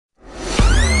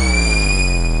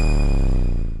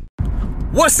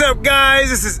What's up, guys?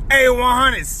 This is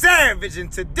A100 Savage, and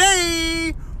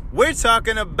today we're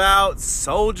talking about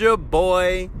Soulja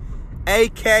Boy,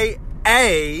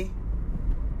 aka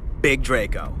Big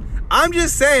Draco. I'm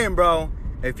just saying, bro,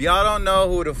 if y'all don't know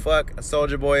who the fuck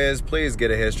Soulja Boy is, please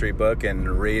get a history book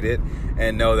and read it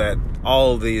and know that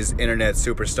all of these internet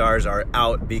superstars are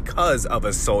out because of a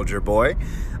Soulja Boy.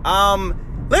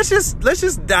 Let's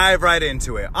just dive right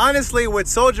into it. Honestly, with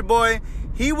Soulja Boy,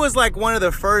 he was like one of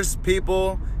the first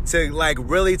people to like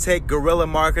really take guerrilla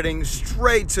marketing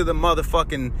straight to the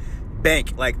motherfucking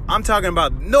bank. Like, I'm talking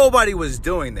about nobody was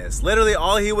doing this. Literally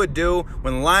all he would do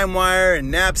when LimeWire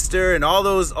and Napster and all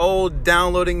those old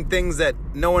downloading things that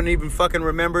no one even fucking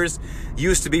remembers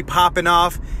used to be popping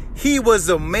off, he was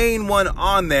the main one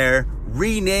on there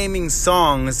renaming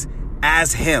songs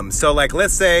as him. So like,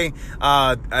 let's say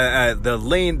Crank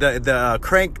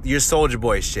Your Soulja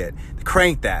Boy shit.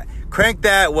 Crank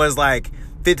That was like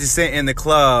 50 Cent in the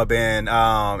Club and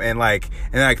like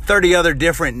 30 other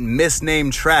different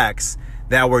misnamed tracks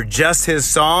that were just his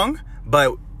song,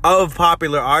 but of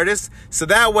popular artists. So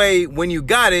that way, when you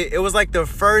got it, it was like the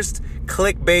first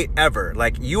clickbait ever.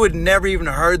 Like, you had never even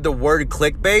heard the word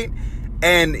clickbait,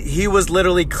 and he was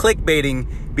literally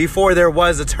clickbaiting before there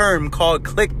was a term called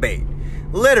clickbait.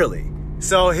 Literally.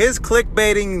 So his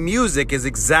clickbaiting music is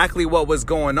exactly what was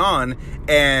going on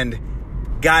and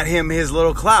got him his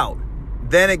little clout.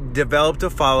 Then it developed a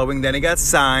following, then he got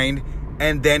signed,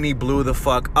 and then he blew the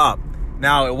fuck up.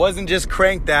 Now, it wasn't just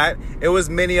Crank That, it was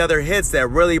many other hits that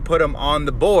really put him on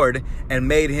the board and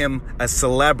made him a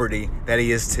celebrity that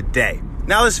he is today.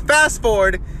 Now, let's fast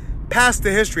forward past the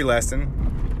history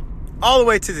lesson all the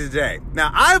way to today.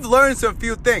 Now, I've learned some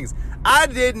few things. I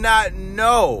did not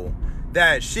know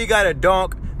that She Got a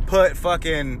Donk put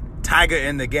fucking Tyga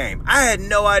in the game. I had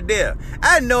no idea.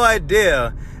 I had no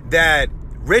idea that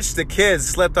Rich the Kid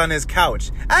slept on his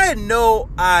couch. I had no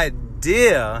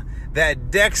idea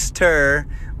that Dexter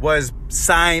was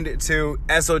signed to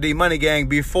SOD Money Gang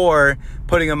before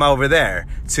putting him over there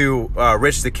to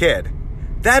Rich the Kid.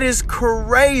 That is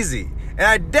crazy. And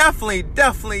I definitely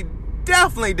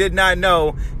did not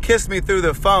know Kiss Me Through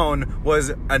the Phone was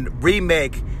a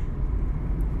remake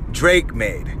Drake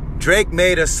made. Drake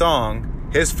made a song,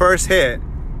 his first hit,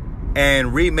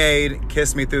 and remade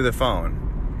Kiss Me Through the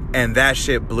Phone. And that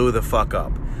shit blew the fuck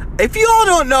up. If you all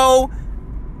don't know,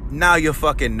 now you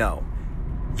fucking know.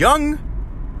 Young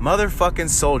motherfucking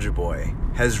Soulja Boy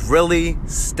has really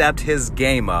stepped his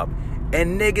game up,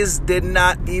 and niggas did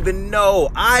not even know.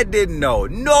 I didn't know.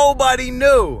 Nobody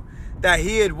knew that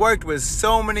he had worked with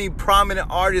so many prominent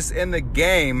artists in the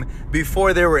game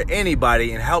before there were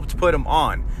anybody and helped put him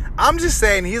on. I'm just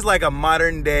saying, he's like a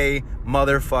modern day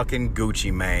motherfucking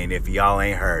Gucci Mane, if y'all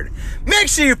ain't heard. Make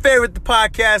sure you favorite the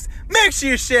podcast. Make sure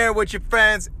you share it with your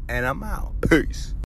friends. And I'm out. Peace.